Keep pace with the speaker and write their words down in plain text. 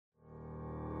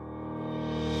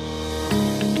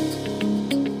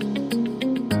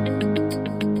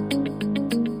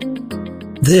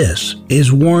This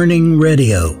is Warning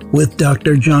Radio with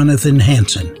Dr. Jonathan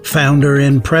Hansen, founder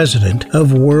and president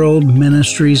of World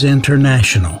Ministries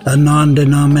International, a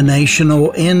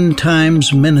non-denominational end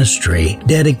times ministry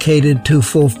dedicated to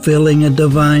fulfilling a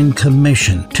divine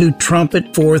commission to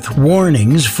trumpet forth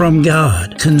warnings from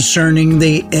God concerning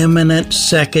the imminent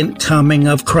second coming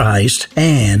of Christ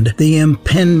and the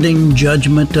impending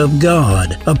judgment of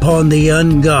God upon the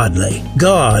ungodly.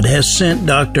 God has sent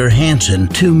Dr. Hansen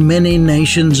to many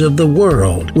nations of the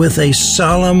world with a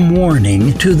solemn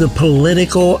warning to the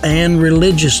political and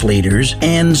religious leaders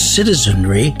and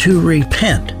citizenry to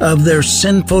repent of their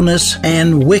sinfulness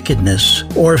and wickedness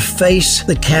or face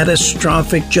the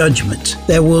catastrophic judgments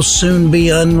that will soon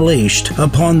be unleashed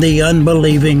upon the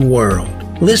unbelieving world.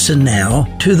 Listen now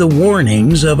to the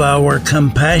warnings of our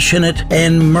compassionate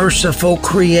and merciful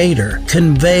Creator,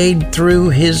 conveyed through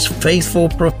His faithful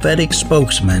prophetic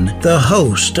spokesman, the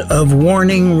host of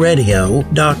Warning Radio,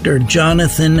 Dr.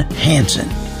 Jonathan Hansen.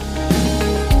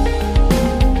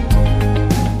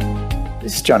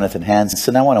 This is Jonathan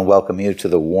Hansen. I want to welcome you to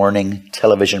the Warning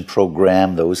television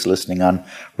program, those listening on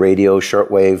radio,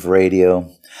 shortwave radio,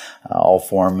 all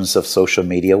forms of social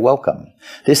media. Welcome.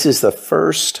 This is the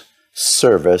first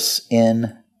service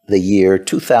in the year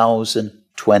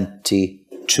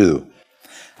 2022.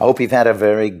 I hope you've had a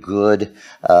very good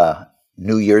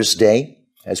New Year's Day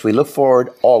as we look forward,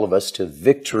 all of us, to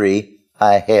victory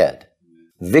ahead.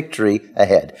 Victory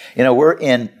ahead. You know, we're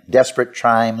in desperate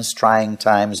times, trying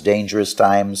times, dangerous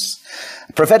times,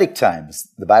 prophetic times.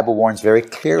 The Bible warns very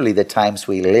clearly the times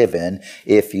we live in.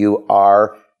 If you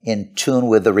are in tune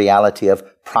with the reality of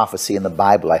prophecy in the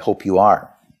Bible, I hope you are.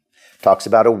 Talks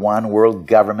about a one world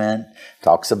government,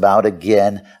 talks about,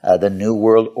 again, the New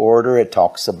World Order. It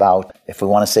talks about, if we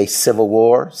want to say civil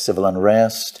war, civil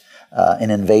unrest, an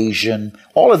invasion,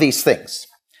 all of these things.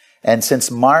 And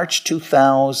since March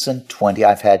 2020,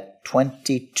 I've had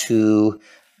 22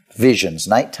 visions,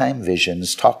 nighttime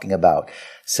visions, talking about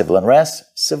civil unrest,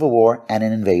 civil war, and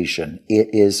an invasion. It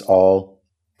is all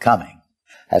coming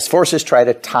as forces try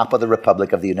to topple the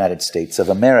Republic of the United States of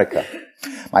America.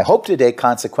 My hope today,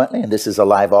 consequently, and this is a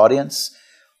live audience,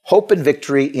 hope and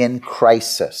victory in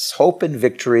crisis. Hope and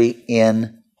victory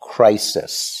in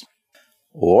crisis.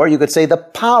 Or you could say the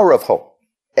power of hope.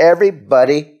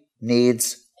 Everybody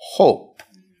needs hope.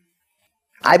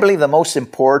 I believe the most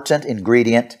important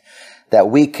ingredient that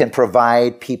we can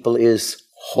provide people is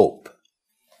hope.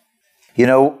 You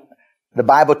know, the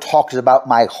Bible talks about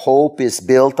my hope is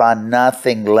built on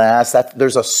nothing less.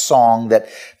 There's a song that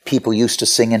people used to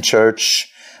sing in church.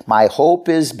 My hope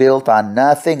is built on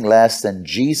nothing less than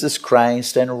Jesus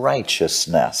Christ and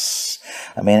righteousness.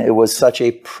 I mean, it was such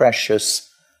a precious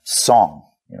song.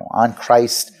 You know, on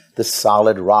Christ, the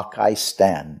solid rock I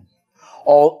stand.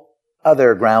 All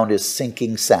other ground is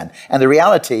sinking sand. And the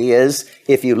reality is,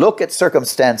 if you look at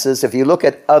circumstances, if you look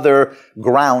at other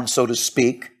ground, so to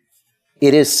speak,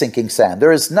 it is sinking sand.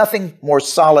 There is nothing more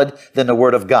solid than the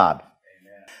Word of God.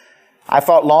 Amen. I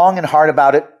thought long and hard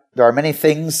about it. There are many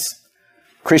things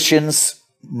Christians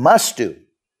must do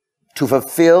to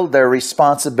fulfill their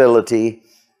responsibility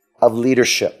of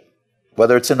leadership,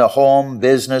 whether it's in the home,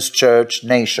 business, church,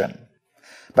 nation.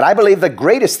 But I believe the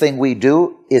greatest thing we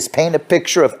do is paint a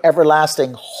picture of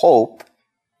everlasting hope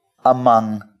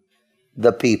among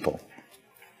the people.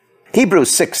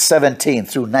 Hebrews 6:17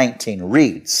 through 19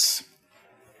 reads,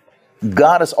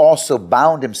 God has also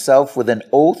bound himself with an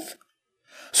oath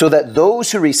so that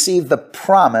those who receive the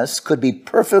promise could be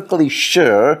perfectly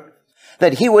sure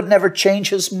that he would never change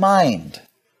his mind.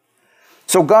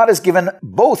 So God has given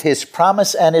both his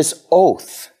promise and his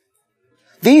oath.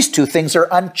 These two things are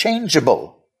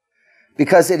unchangeable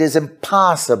because it is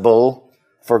impossible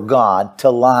for God to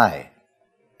lie.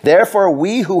 Therefore,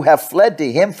 we who have fled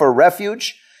to him for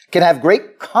refuge can have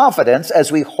great confidence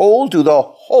as we hold to the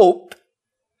hope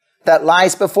that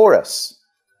lies before us.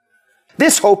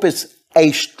 This hope is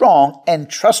a strong and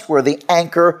trustworthy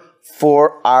anchor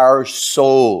for our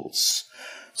souls.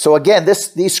 So again,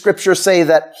 these scriptures say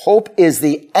that hope is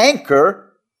the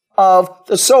anchor of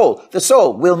the soul. The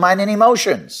soul, will, mind, and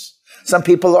emotions. Some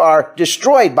people are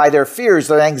destroyed by their fears,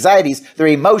 their anxieties, their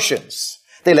emotions.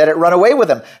 They let it run away with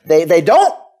them. They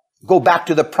don't go back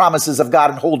to the promises of God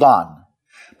and hold on,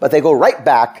 but they go right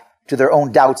back to their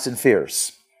own doubts and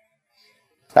fears.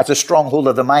 That's a stronghold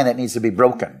of the mind that needs to be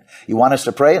broken. You want us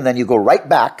to pray, and then you go right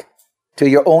back to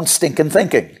your own stinking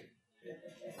thinking.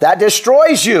 That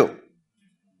destroys you.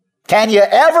 Can you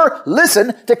ever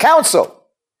listen to counsel?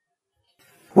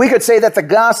 We could say that the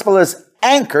gospel is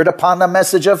anchored upon the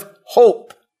message of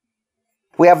hope.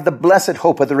 We have the blessed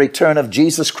hope of the return of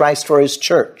Jesus Christ for his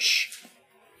church.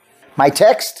 My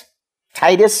text,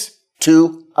 Titus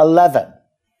 2:11.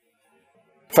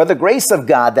 For the grace of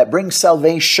God that brings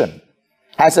salvation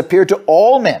has appeared to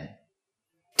all men,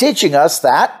 teaching us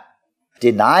that,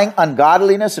 denying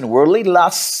ungodliness and worldly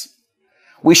lusts,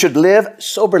 we should live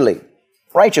soberly,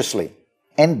 righteously,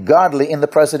 and godly in the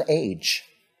present age,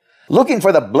 looking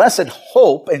for the blessed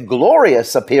hope and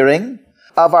glorious appearing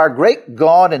of our great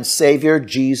God and Savior,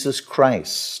 Jesus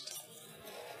Christ.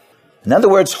 In other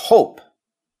words, hope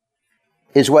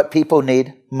is what people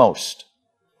need most.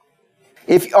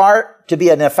 If you are to be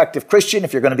an effective Christian,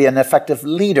 if you're going to be an effective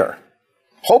leader,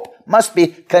 hope must be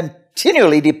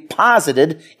continually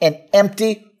deposited in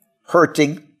empty,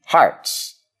 hurting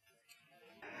hearts.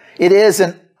 It is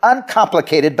an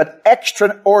uncomplicated but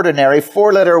extraordinary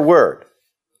four-letter word.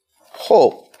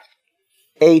 Hope.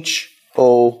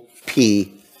 H-O-P-E.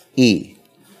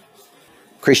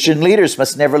 Christian leaders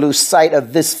must never lose sight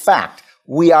of this fact.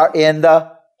 We are in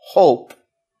the hope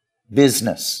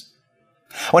business.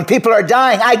 When people are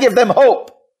dying, I give them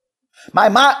hope. My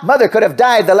mother could have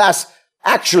died the last,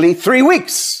 3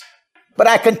 weeks, but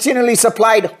I continually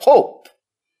supplied hope,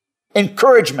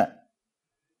 encouragement.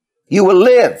 You will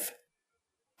live,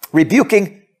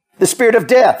 rebuking the spirit of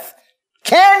death.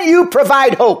 Can you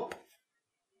provide hope?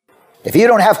 If you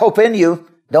don't have hope in you,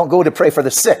 don't go to pray for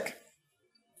the sick.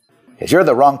 Because you're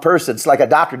the wrong person. It's like a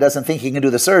doctor doesn't think he can do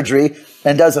the surgery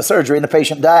and does the surgery and the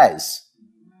patient dies.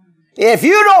 If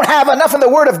you don't have enough of the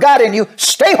Word of God in you,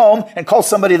 stay home and call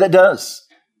somebody that does.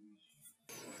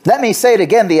 Let me say it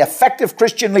again. The effective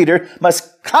Christian leader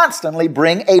must constantly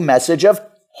bring a message of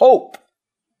hope.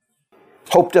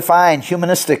 Hope defined,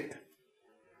 humanistic,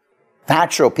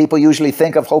 natural. People usually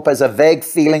think of hope as a vague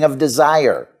feeling of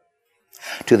desire.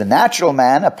 To the natural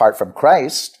man, apart from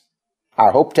Christ,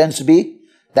 our hope tends to be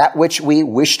that which we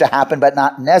wish to happen, but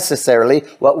not necessarily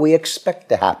what we expect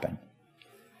to happen.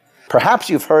 Perhaps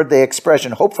you've heard the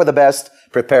expression, hope for the best,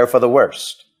 prepare for the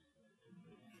worst.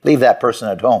 Leave that person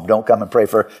at home. Don't come and pray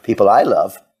for people I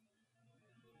love.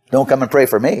 Don't come and pray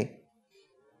for me.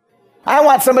 I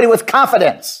want somebody with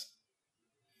confidence.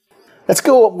 Let's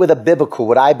go with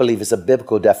what I believe is a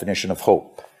biblical definition of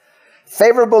hope.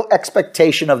 Favorable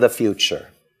expectation of the future.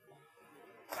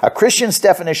 A Christian's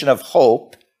definition of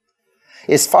hope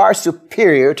is far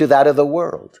superior to that of the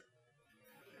world.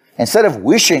 Instead of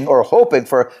wishing or hoping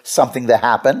for something to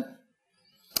happen,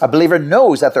 a believer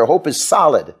knows that their hope is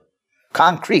solid,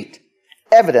 concrete,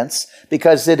 evidence,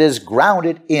 because it is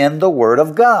grounded in the Word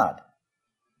of God.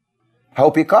 I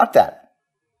hope you caught that.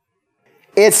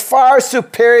 It's far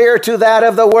superior to that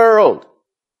of the world.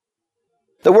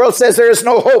 The world says there is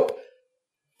no hope.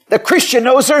 The Christian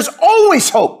knows there's always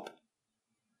hope.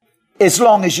 As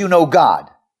long as you know God.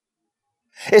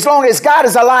 As long as God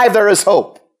is alive, there is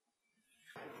hope.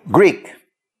 Greek,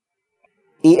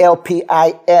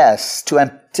 E-L-P-I-S, to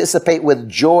anticipate with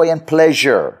joy and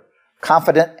pleasure,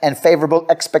 confident and favorable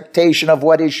expectation of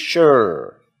what is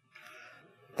sure.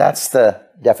 That's the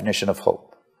definition of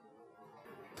hope.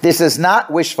 This is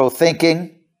not wishful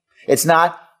thinking. It's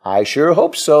not, I sure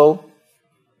hope so.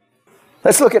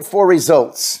 Let's look at 4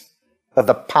 results of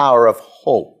the power of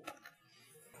hope.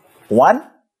 1,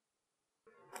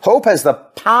 hope has the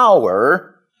power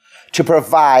to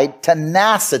provide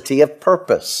tenacity of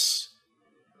purpose.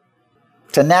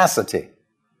 Tenacity.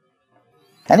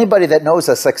 Anybody that knows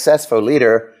a successful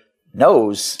leader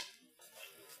knows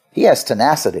he has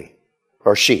tenacity,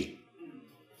 or she.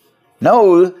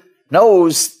 Knows,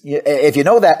 if you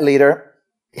know that leader,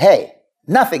 hey,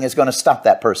 nothing is going to stop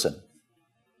that person.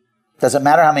 Doesn't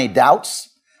matter how many doubts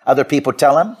other people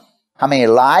tell him, how many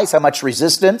lies, how much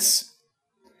resistance.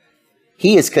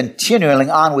 He is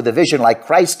continuing on with the vision like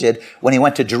Christ did when he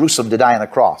went to Jerusalem to die on the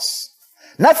cross.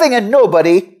 Nothing and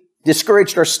nobody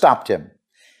discouraged or stopped him.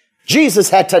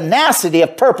 Jesus had tenacity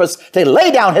of purpose to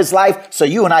lay down his life so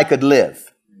you and I could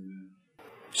live.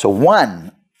 So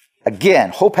 1, again,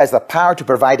 hope has the power to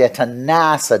provide a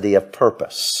tenacity of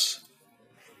purpose.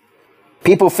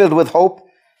 People filled with hope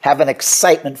have an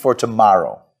excitement for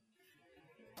tomorrow.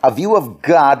 A view of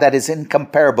God that is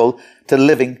incomparable to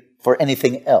living for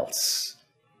anything else.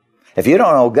 If you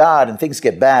don't know God and things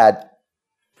get bad,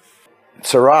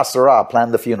 Sarah,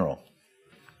 plan the funeral.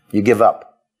 You give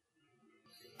up.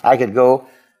 I could go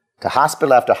to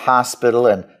hospital after hospital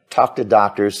and talk to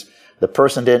doctors. The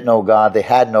person didn't know God, they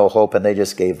had no hope, and they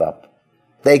just gave up.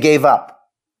 They gave up.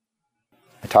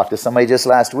 I talked to somebody just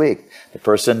last week. The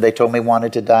person they told me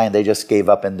wanted to die, and they just gave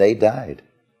up and they died.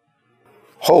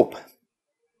 Hope.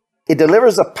 It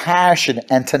delivers a passion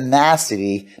and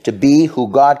tenacity to be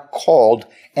who God called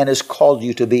and has called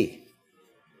you to be.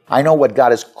 I know what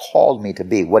God has called me to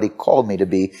be, what He called me to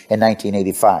be in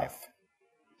 1985.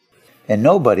 and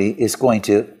nobody is going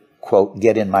to, quote,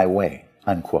 get in my way,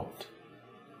 unquote.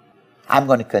 I'm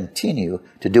going to continue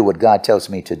to do what God tells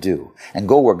me to do and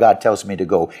go where God tells me to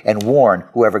go and warn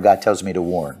whoever God tells me to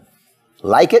warn.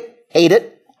 Like it, hate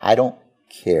it, I don't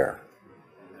care.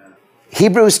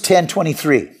 Hebrews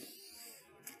 10:23.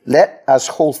 Let us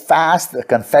hold fast the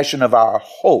confession of our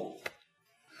hope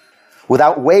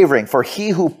without wavering, for he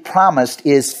who promised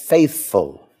is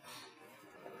faithful.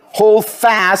 Hold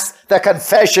fast the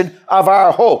confession of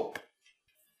our hope.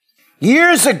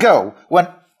 Years ago, when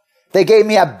they gave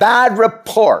me a bad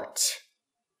report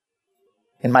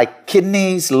in my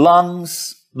kidneys,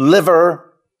 lungs,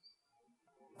 liver,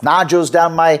 nodules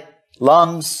down my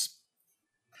lungs,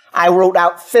 I wrote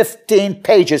out 15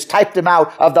 pages, typed them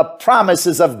out, of the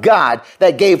promises of God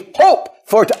that gave hope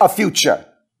for a future.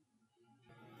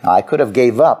 Now, I could have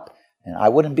gave up and I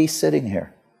wouldn't be sitting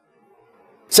here.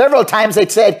 Several times they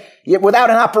said, without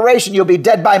an operation, you'll be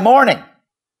dead by morning.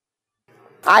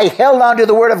 I held on to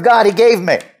the word of God he gave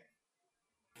me.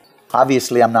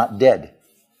 Obviously, I'm not dead.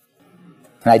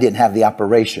 And I didn't have the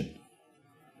operation.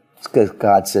 It's because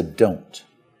God said, don't.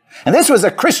 And this was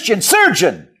a Christian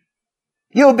surgeon.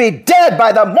 You'll be dead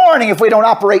by the morning if we don't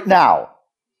operate now.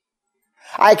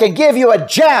 I can give you a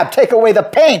jab, take away the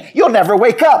pain. You'll never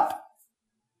wake up.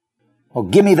 Well,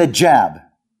 give me the jab.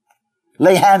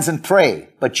 Lay hands and pray,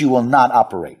 but you will not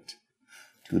operate.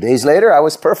 2 days later, I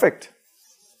was perfect.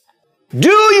 Do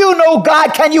you know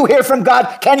God? Can you hear from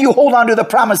God? Can you hold on to the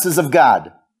promises of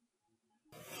God?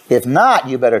 If not,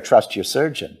 you better trust your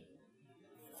surgeon.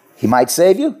 He might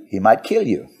save you. He might kill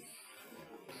you.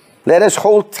 Let us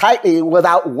hold tightly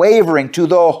without wavering to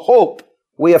the hope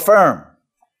we affirm.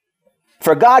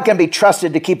 For God can be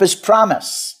trusted to keep his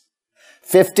promise.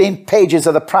 15 pages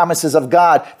of the promises of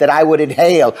God that I would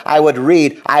inhale, I would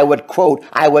read, I would quote,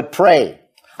 I would pray.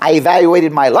 I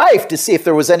evaluated my life to see if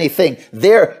there was anything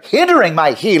there hindering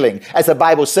my healing, as the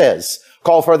Bible says.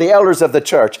 Call for the elders of the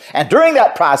church. And during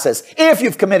that process, if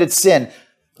you've committed sin,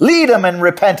 lead them in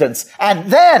repentance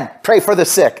and then pray for the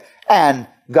sick, and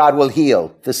God will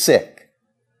heal the sick.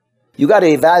 You got to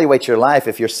evaluate your life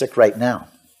if you're sick right now.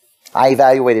 I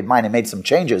evaluated mine and made some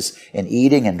changes in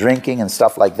eating and drinking and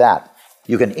stuff like that.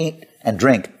 You can eat and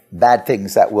drink bad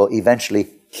things that will eventually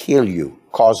kill you,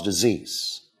 cause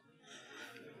disease.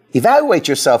 Evaluate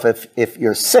yourself if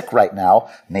you're sick right now.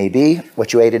 Maybe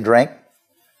what you ate and drank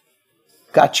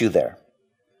got you there.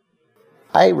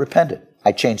 I repented.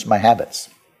 I changed my habits.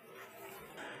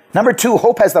 Number 2,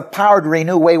 hope has the power to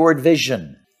renew wayward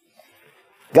vision.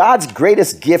 God's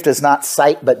greatest gift is not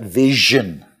sight, but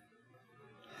vision.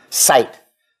 Sight.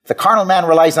 The carnal man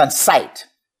relies on sight.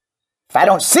 If I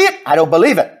don't see it, I don't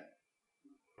believe it.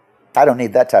 I don't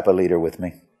need that type of leader with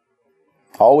me.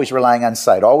 Always relying on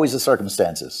sight, always the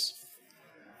circumstances.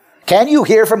 Can you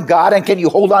hear from God and can you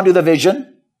hold on to the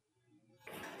vision?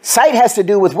 Sight has to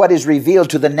do with what is revealed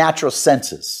to the natural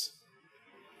senses.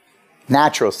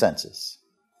 Natural senses.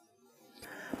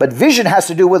 But vision has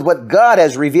to do with what God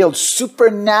has revealed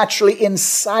supernaturally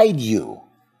inside you.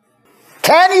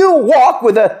 Can you walk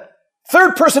with the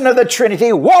third person of the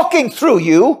Trinity walking through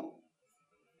you,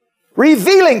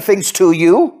 revealing things to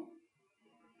you,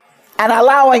 and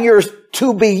allowing yours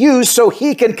to be used so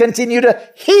he can continue to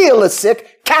heal the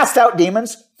sick, cast out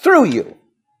demons through you?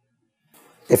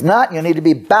 If not, you need to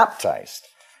be baptized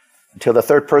until the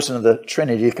third person of the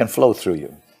Trinity can flow through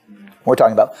you. We're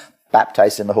talking about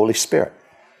baptized in the Holy Spirit.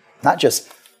 Not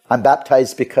just, I'm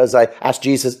baptized because I asked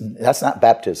Jesus. That's not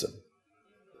baptism.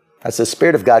 That's the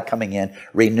Spirit of God coming in,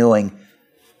 renewing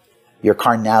your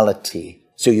carnality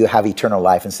so you have eternal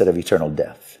life instead of eternal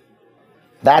death.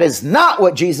 That is not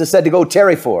what Jesus said to go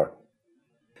tarry for.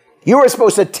 You were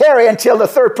supposed to tarry until the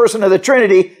third person of the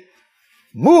Trinity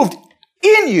moved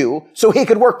in you so he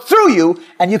could work through you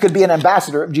and you could be an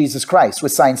ambassador of Jesus Christ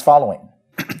with signs following.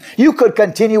 You could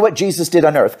continue what Jesus did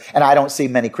on earth, and I don't see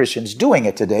many Christians doing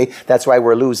it today. That's why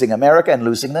we're losing America and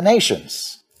losing the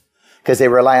nations, because they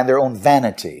rely on their own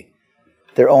vanity,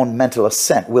 their own mental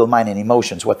assent, will, mind, and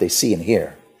emotions, what they see and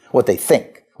hear, what they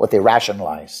think, what they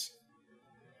rationalize.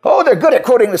 Oh, they're good at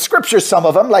quoting the scriptures, some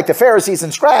of them, like the Pharisees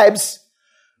and scribes,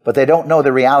 but they don't know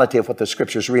the reality of what the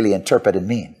scriptures really interpret and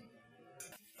mean.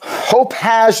 Hope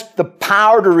has the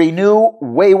power to renew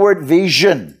wayward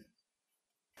vision.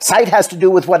 Sight has to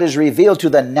do with what is revealed to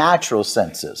the natural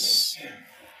senses.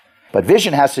 But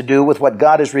vision has to do with what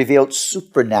God has revealed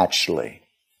supernaturally.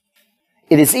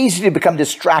 It is easy to become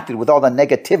distracted with all the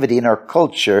negativity in our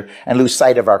culture and lose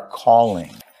sight of our calling.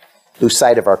 Lose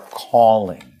sight of our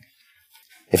calling.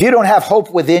 If you don't have hope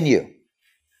within you,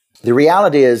 the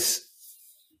reality is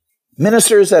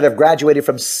Ministers that have graduated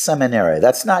from seminary,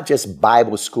 that's not just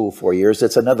Bible school 4 years,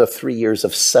 it's another 3 years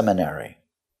of seminary.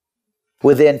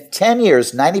 Within 10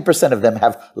 years, 90% of them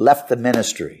have left the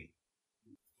ministry.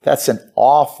 That's an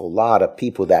awful lot of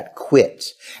people that quit.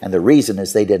 And the reason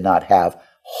is they did not have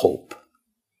hope.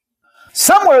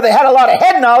 Somewhere they had a lot of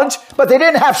head knowledge, but they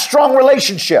didn't have strong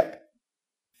relationship.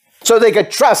 So they could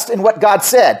trust in what God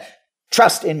said.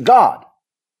 Trust in God.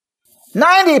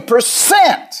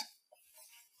 90%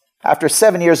 after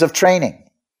 7 years of training.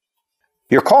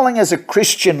 Your calling as a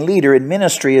Christian leader in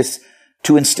ministry is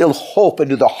to instill hope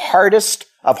into the hardest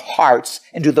of hearts,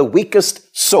 into the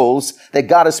weakest souls that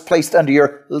God has placed under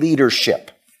your leadership.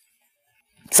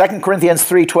 2 Corinthians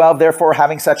 3:12, therefore,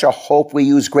 having such a hope, we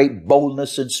use great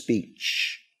boldness in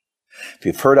speech. If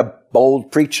you've heard a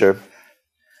bold preacher,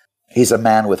 he's a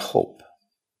man with hope.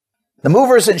 The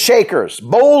movers and shakers,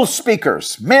 bold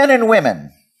speakers, men and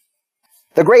women.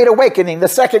 The Great Awakening, the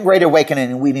second Great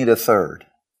Awakening, and we need a third.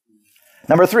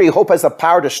 Number 3, hope has the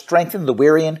power to strengthen the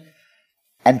weary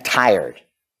and tired.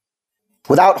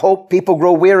 Without hope, people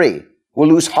grow weary, will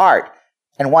lose heart,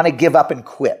 and want to give up and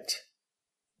quit.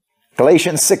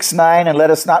 Galatians 6:9, and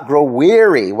let us not grow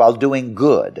weary while doing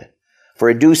good, for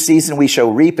in due season we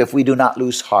shall reap if we do not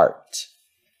lose heart.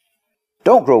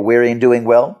 Don't grow weary in doing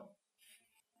well.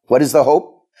 What is the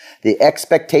hope? The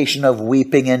expectation of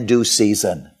weeping in due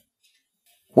season.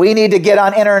 We need to get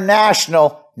on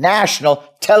national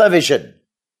television.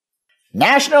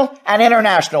 National and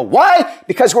international. Why?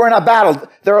 Because we're in a battle.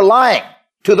 They're lying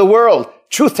to the world.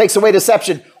 Truth takes away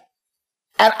deception.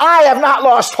 And I have not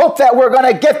lost hope that we're going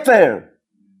to get there.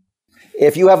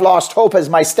 If you have lost hope as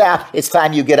my staff, it's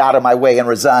time you get out of my way and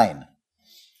resign.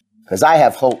 Because I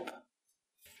have hope.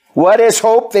 What is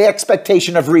hope? The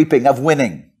expectation of reaping, of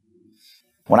winning.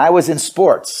 When I was in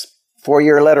sports,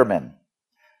 4-year letterman,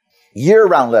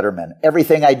 year-round letterman,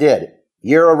 everything I did,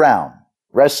 year-round,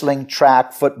 wrestling,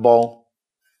 track, football,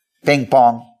 ping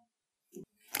pong,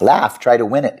 laugh, try to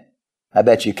win it. I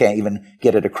bet you can't even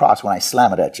get it across when I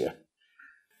slam it at you.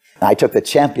 I took the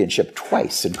championship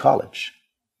twice in college.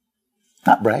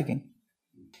 Not bragging.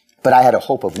 But I had a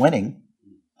hope of winning.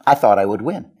 I thought I would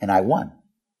win, and I won.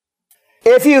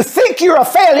 If you think you're a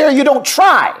failure, you don't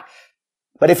try.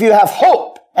 But if you have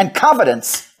hope and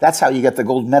confidence, that's how you get the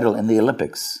gold medal in the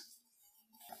Olympics.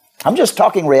 I'm just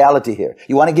talking reality here.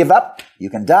 You want to give up? You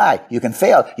can die. You can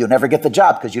fail. You'll never get the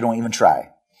job because you don't even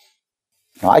try.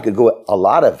 Now, I could go a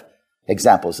lot of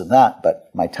examples of that,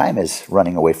 but my time is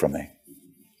running away from me.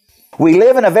 We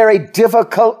live in a very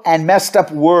difficult and messed up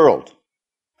world.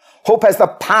 Hope has the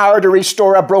power to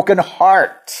restore a broken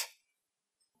heart.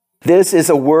 This is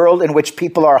a world in which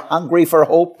people are hungry for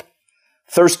hope,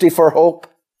 thirsty for hope,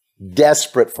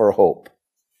 desperate for hope.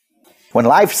 When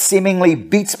life seemingly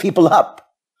beats people up,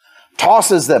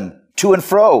 tosses them to and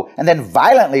fro, and then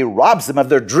violently robs them of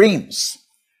their dreams,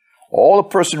 all a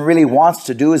person really wants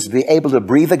to do is be able to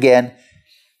breathe again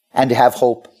and to have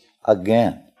hope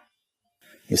again.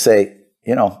 You say,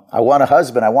 I want a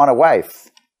husband, I want a wife.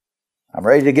 I'm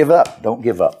ready to give up. Don't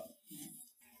give up.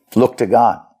 Look to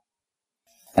God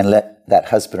and let that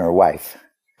husband or wife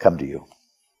come to you.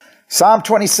 Psalm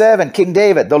 27, King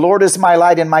David, the Lord is my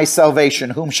light and my salvation.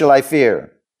 Whom shall I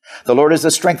fear? The Lord is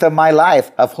the strength of my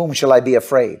life. Of whom shall I be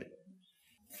afraid?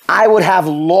 I would have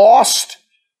lost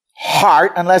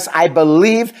heart unless I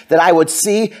believed that I would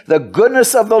see the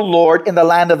goodness of the Lord in the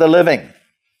land of the living.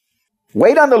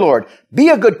 Wait on the Lord. Be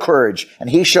of good courage, and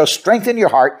he shall strengthen your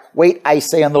heart. Wait, I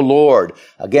say, on the Lord.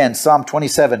 Again, Psalm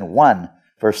 27, 1,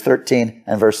 verse 13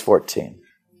 and verse 14.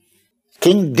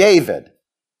 King David,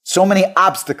 so many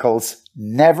obstacles,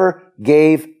 never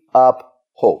gave up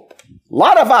hope. A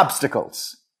lot of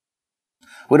obstacles.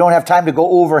 We don't have time to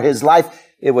go over his life.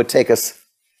 It would take us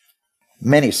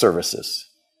many services.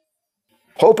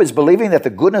 Hope is believing that the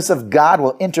goodness of God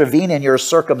will intervene in your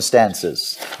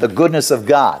circumstances. The goodness of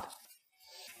God.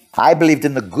 I believed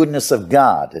in the goodness of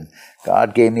God, and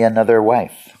God gave me another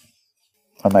wife.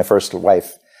 And my first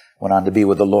wife went on to be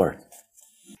with the Lord.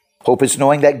 Hope is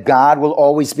knowing that God will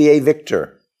always be a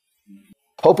victor.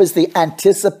 Hope is the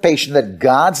anticipation that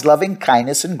God's loving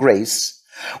kindness and grace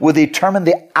will determine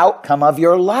the outcome of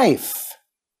your life.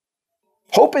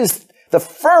 Hope is the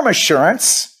firm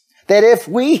assurance that if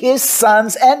we, his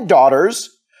sons and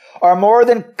daughters, are more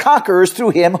than conquerors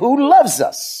through him who loves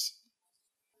us.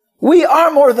 We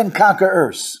are more than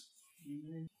conquerors.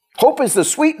 Hope is the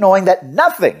sweet knowing that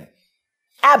nothing,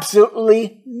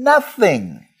 absolutely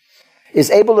nothing, is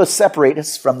able to separate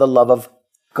us from the love of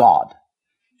God.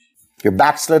 Your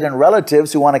backslidden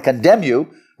relatives who want to condemn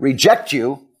you, reject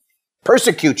you,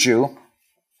 persecute you,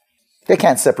 They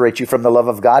can't separate you from the love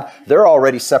of God. They're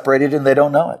already separated and they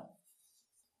don't know it.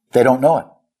 They don't know it.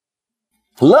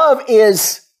 Love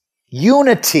is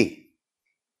unity,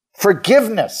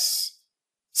 forgiveness.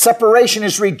 Separation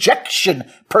is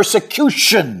rejection,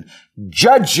 persecution,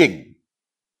 judging,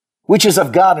 which is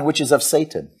of God and which is of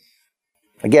Satan.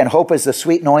 Again, hope is the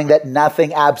sweet knowing that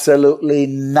nothing, absolutely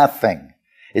nothing,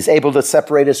 is able to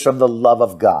separate us from the love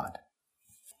of God.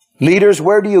 Leaders,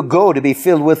 where do you go to be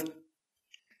filled with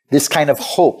this kind of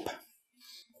hope?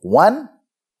 One,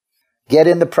 get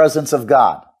in the presence of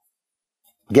God.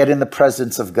 Get in the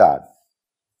presence of God.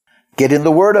 Get in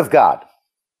the Word of God.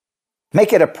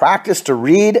 Make it a practice to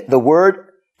read the Word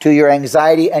to your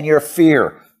anxiety and your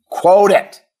fear. Quote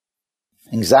it.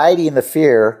 Anxiety and the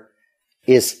fear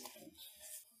is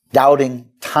doubting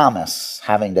Thomas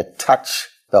having to touch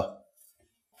the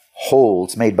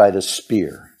holes made by the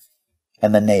spear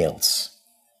and the nails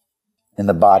in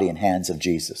the body and hands of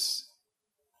Jesus.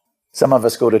 Some of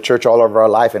us go to church all of our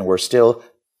life and we're still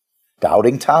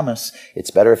doubting Thomas.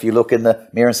 It's better if you look in the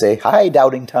mirror and say, "Hi,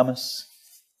 doubting Thomas."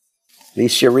 At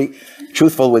least you're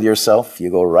truthful with yourself. You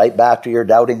go right back to your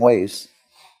doubting ways.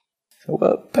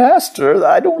 "Well, Pastor,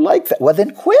 I don't like that." Well,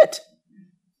 then quit.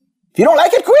 If you don't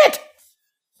like it, quit.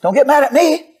 Don't get mad at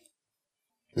me.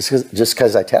 Just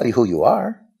because I tell you who you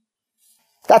are.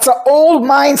 That's an old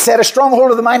mindset, a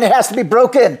stronghold of the mind that has to be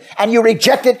broken. And you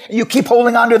reject it. You keep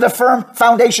holding on to the firm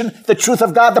foundation, the truth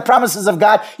of God, the promises of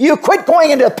God. You quit going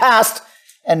into the past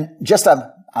and just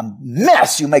a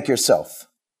mess you make yourself.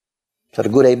 Is that a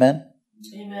good amen?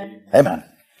 Amen. Amen.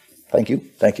 Thank you.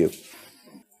 Thank you.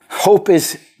 Hope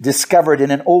is discovered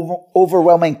in an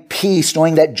overwhelming peace,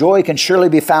 knowing that joy can surely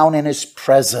be found in His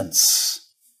presence.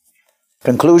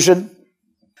 Conclusion,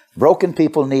 broken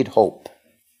people need hope.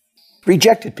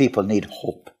 Rejected people need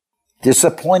hope.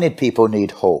 Disappointed people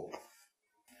need hope.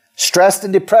 Stressed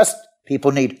and depressed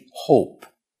people need hope.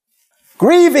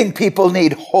 Grieving people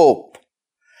need hope.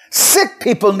 Sick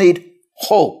people need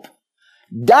hope.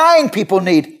 Dying people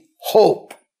need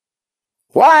hope.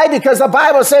 Why? Because the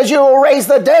Bible says you will raise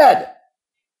the dead.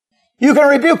 You can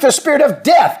rebuke the spirit of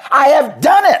death. I have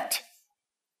done it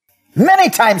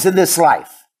many times in this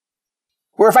life,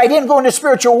 where if I didn't go into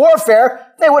spiritual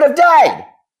warfare, they would have died.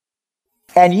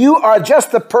 And you are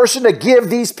just the person to give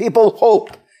these people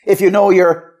hope if you know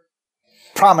your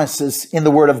promises in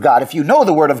the Word of God. If you know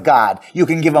the Word of God, you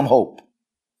can give them hope.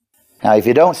 Now, if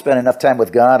you don't spend enough time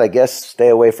with God, I guess stay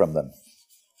away from them.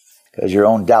 Because your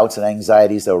own doubts and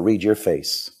anxieties, they'll read your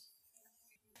face.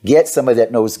 Get somebody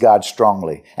that knows God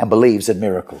strongly and believes in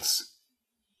miracles.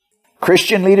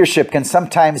 Christian leadership can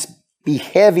sometimes be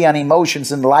heavy on emotions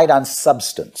and light on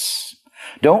substance.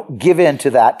 Don't give in to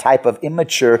that type of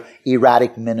immature,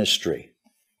 erratic ministry.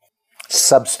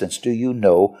 Substance, do you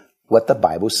know what the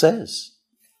Bible says?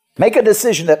 Make a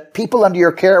decision that people under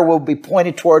your care will be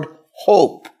pointed toward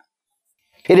hope.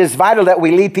 It is vital that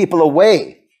we lead people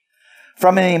away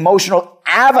from an emotional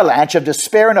avalanche of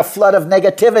despair and a flood of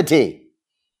negativity.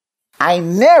 I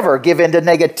never give in to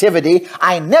negativity.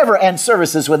 I never end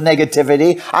services with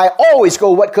negativity. I always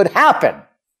go what could happen,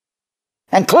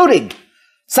 including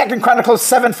 2 Chronicles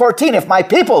 7:14, if my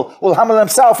people will humble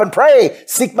themselves and pray,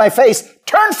 seek my face,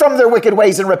 turn from their wicked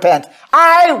ways and repent,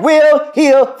 I will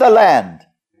heal the land.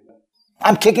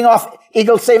 I'm kicking off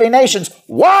Eagle Saving Nations.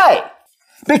 Why?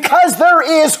 Because there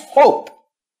is hope.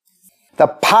 The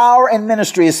power in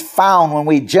ministry is found when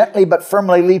we gently but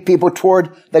firmly lead people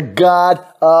toward the God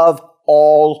of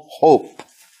all hope.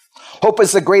 Hope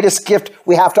is the greatest gift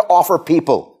we have to offer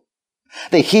people.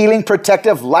 The healing,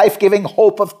 protective, life-giving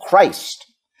hope of Christ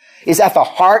is at the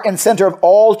heart and center of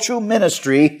all true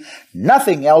ministry.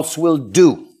 Nothing else will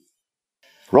do.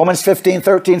 Romans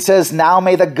 15:13 says, "Now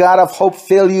may the God of hope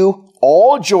fill you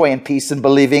all joy and peace in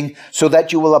believing, so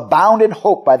that you will abound in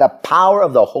hope by the power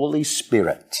of the Holy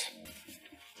Spirit."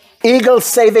 Eagle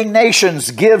Saving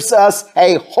Nations gives us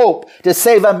a hope to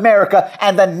save America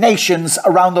and the nations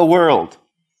around the world.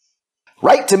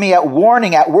 Write to me at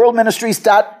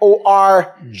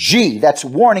warning@worldministries.org. That's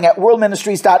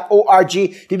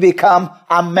warning@worldministries.org to become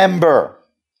a member.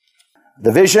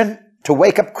 The vision to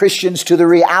wake up Christians to the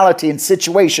reality and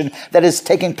situation that is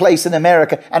taking place in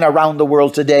America and around the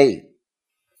world today.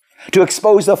 To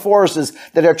expose the forces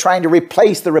that are trying to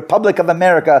replace the Republic of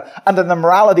America under the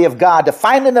morality of God,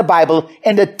 defined in the Bible,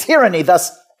 into tyranny,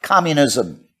 thus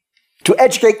communism. To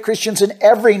educate Christians in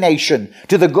every nation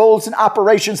to the goals and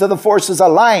operations of the forces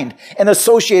aligned and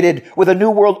associated with a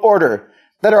new world order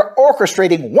that are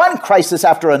orchestrating one crisis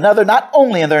after another, not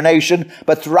only in their nation,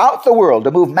 but throughout the world,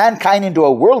 to move mankind into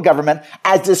a world government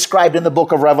as described in the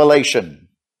book of Revelation.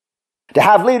 to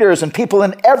have leaders and people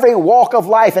in every walk of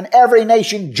life and every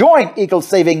nation join Eagle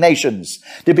Saving Nations,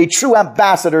 to be true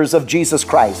ambassadors of Jesus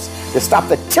Christ, to stop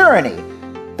the tyranny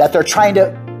that they're trying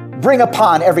to bring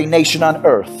upon every nation on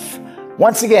earth.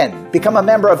 Once again, become a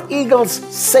member of Eagles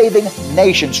Saving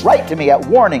Nations. Write to me at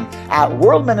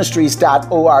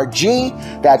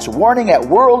warning@worldministries.org. That's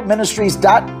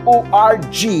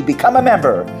warning@worldministries.org. Become a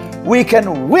member. We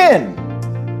can win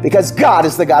because God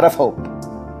is the God of hope.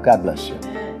 God bless you.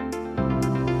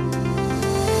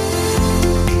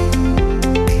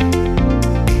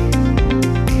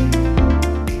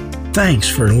 Thanks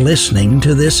for listening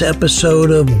to this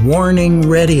episode of Warning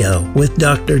Radio with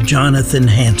Dr. Jonathan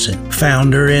Hansen,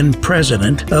 founder and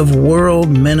president of World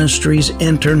Ministries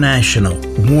International.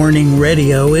 Warning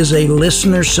Radio is a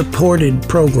listener-supported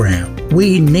program.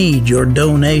 We need your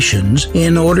donations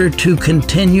in order to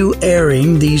continue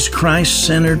airing these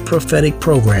Christ-centered prophetic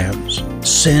programs.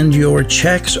 Send your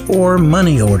checks or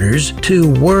money orders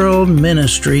to World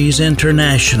Ministries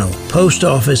International, Post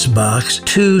Office Box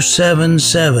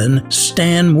 277,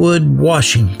 Stanwood,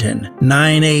 Washington,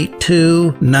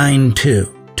 98292.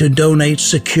 To donate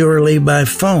securely by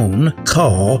phone,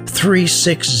 call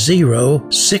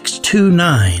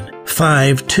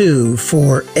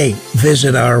 360-629-5248.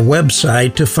 Visit our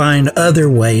website to find other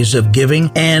ways of giving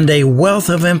and a wealth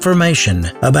of information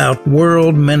about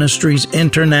World Ministries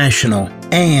International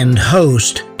and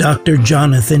host Dr.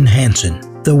 Jonathan Hansen.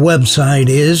 The website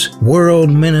is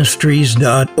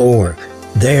worldministries.org.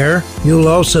 There, you'll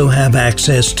also have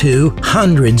access to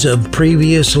hundreds of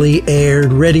previously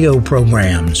aired radio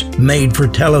programs,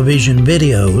 made-for-television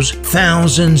videos,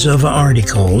 thousands of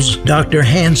articles, Dr.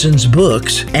 Hansen's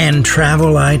books, and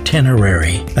travel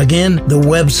itinerary. Again, the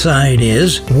website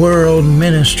is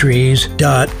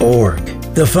worldministries.org.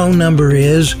 The phone number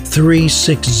is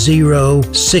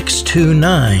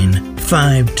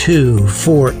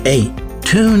 360-629-5248.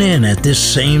 Tune in at this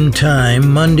same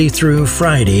time, Monday through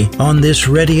Friday, on this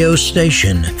radio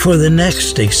station for the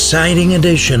next exciting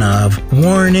edition of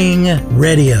Warning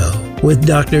Radio with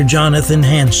Dr. Jonathan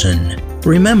Hansen.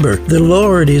 Remember, the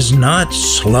Lord is not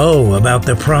slow about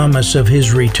the promise of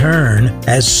His return,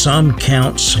 as some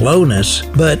count slowness,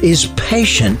 but is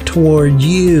patient toward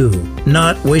you,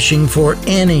 not wishing for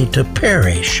any to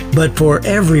perish, but for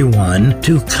everyone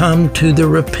to come to the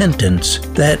repentance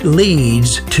that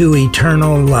leads to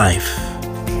eternal life.